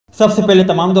सबसे पहले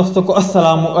तमाम दोस्तों को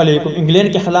अस्सलाम वालेकुम।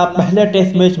 इंग्लैंड के खिलाफ पहले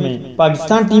टेस्ट मैच में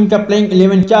पाकिस्तान टीम का प्लेइंग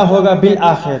 11 क्या होगा बिल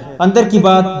आखिर अंदर की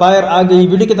बात बाहर आ गई।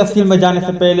 वीडियो की तफसील में जाने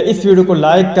से पहले इस वीडियो को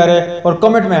लाइक करें और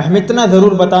कमेंट में हमें इतना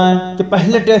जरूर बताएं कि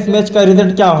पहले टेस्ट मैच का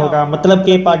रिजल्ट क्या होगा, मतलब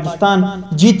कि पाकिस्तान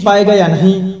जीत पाएगा या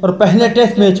नहीं। और पहले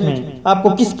टेस्ट मैच में आपको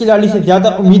किस खिलाड़ी से ज्यादा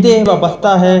उम्मीदें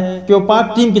वाबस्ता है कि वो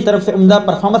पाक टीम की तरफ से उम्दा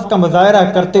परफॉर्मेंस का मुजाहरा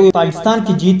करते हुए पाकिस्तान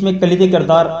की जीत में कलीदी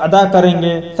किरदार अदा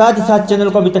करेंगे। साथ ही साथ चैनल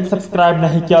को अभी तक सब्सक्राइब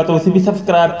नहीं किया तो उसे भी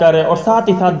सब्सक्राइब करें और साथ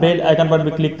ही साथ बेल आइकन पर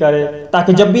भी क्लिक करें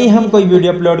ताकि जब भी हम कोई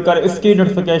वीडियो अपलोड करें उसकी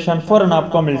नोटिफिकेशन फौरन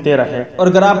आपको मिलते रहे। और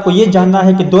अगर आपको ये जानना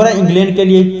है कि दौरा इंग्लैंड के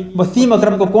लिए वसीम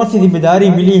अकरम को कौन सी जिम्मेदारी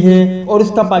मिली है और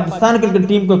उसका पाकिस्तान क्रिकेट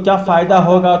टीम को क्या फायदा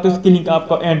होगा तो उसकी लिंक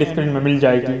आपको एंड स्क्रीन में मिल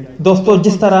जाएगी। दोस्तों,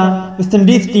 जिस तरह वेस्ट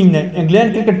इंडीज टीम ने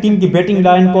इंग्लैंड क्रिकेट टीम की बैटिंग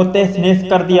लाइन को तहस नहस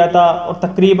कर दिया था और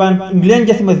तकरीबन इंग्लैंड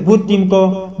जैसी मजबूत टीम को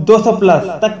 200 प्लस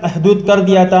तक महदूद कर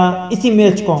दिया था, इसी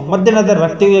मैच को मद्देनजर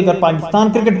रखते हुए अगर पाकिस्तान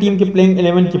क्रिकेट टीम के प्लेइंग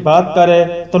 11 की बात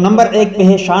करें तो नंबर 1 पे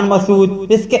है शान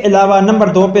मसूद। इसके अलावा नंबर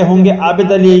 2 पे होंगे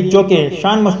आबिद अली जो के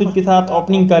शान मसूद के साथ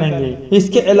ओपनिंग करेंगे।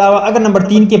 इसके अलावा अगर नंबर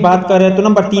 3 की बात करें तो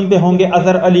नंबर 3 पे होंगे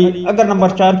अजहर अली। अगर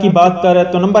नंबर 4 की बात करें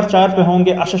तो नंबर 4 पे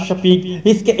होंगे अशरफ शफीक।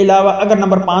 इसके अलावा अगर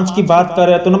नंबर 5 की बात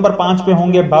करें तो नंबर 5 पे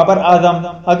होंगे बाबर आजम।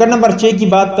 अगर नंबर 6 की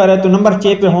बात करें तो नंबर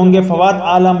 6 पे होंगे फवाद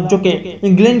आलम जो के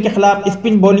इंग्लैंड के खिलाफ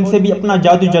स्पिन बॉलिंग से भी अपना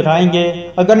जादू जगाएंगे।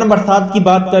 अगर नंबर 7 की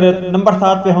बात करें तो नंबर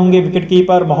 7 पे होंगे विकेट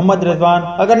कीपर मोहम्मद रिजवान।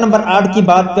 अगर नंबर 8 की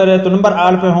बात करें तो नंबर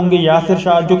 8 पे होंगे यासिर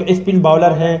शाह जो कि स्पिन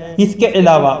बॉलर है। इसके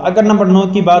अलावा अगर नंबर 9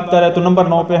 की बात करें तो नंबर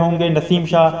 9 पे होंगे नसीम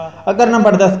शाह। अगर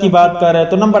नंबर 10 की बात करें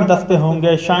तो नंबर 10 पे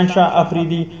होंगे शानशाह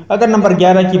अफरीदी। अगर नंबर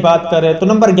 11 की बात करें तो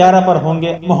नंबर 11 पर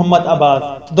होंगे मोहम्मद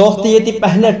अब्बास। दोस्तों, ये थी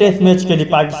पहले टेस्ट मैच के लिए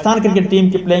पाकिस्तान क्रिकेट टीम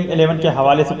की प्लेइंग 11 के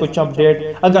हवाले से कुछ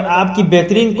अपडेट। अगर आपकी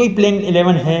बेहतरीन कोई प्लेइंग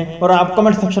 11 है और आप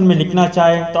कमेंट सेक्शन में लिखना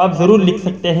चाहें तो आप जरूर लिख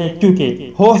सकते हैं,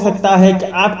 क्योंकि हो सकता है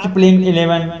कि आपकी प्लेइंग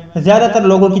 11 ज्यादातर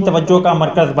लोगों की तवज्जो का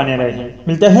मरकज बने रहे।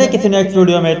 मिलते हैं किसी नेक्स्ट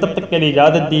वीडियो में, तब तक के लिए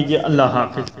इजाजत दीजिए। अल्लाह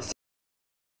हाफिज।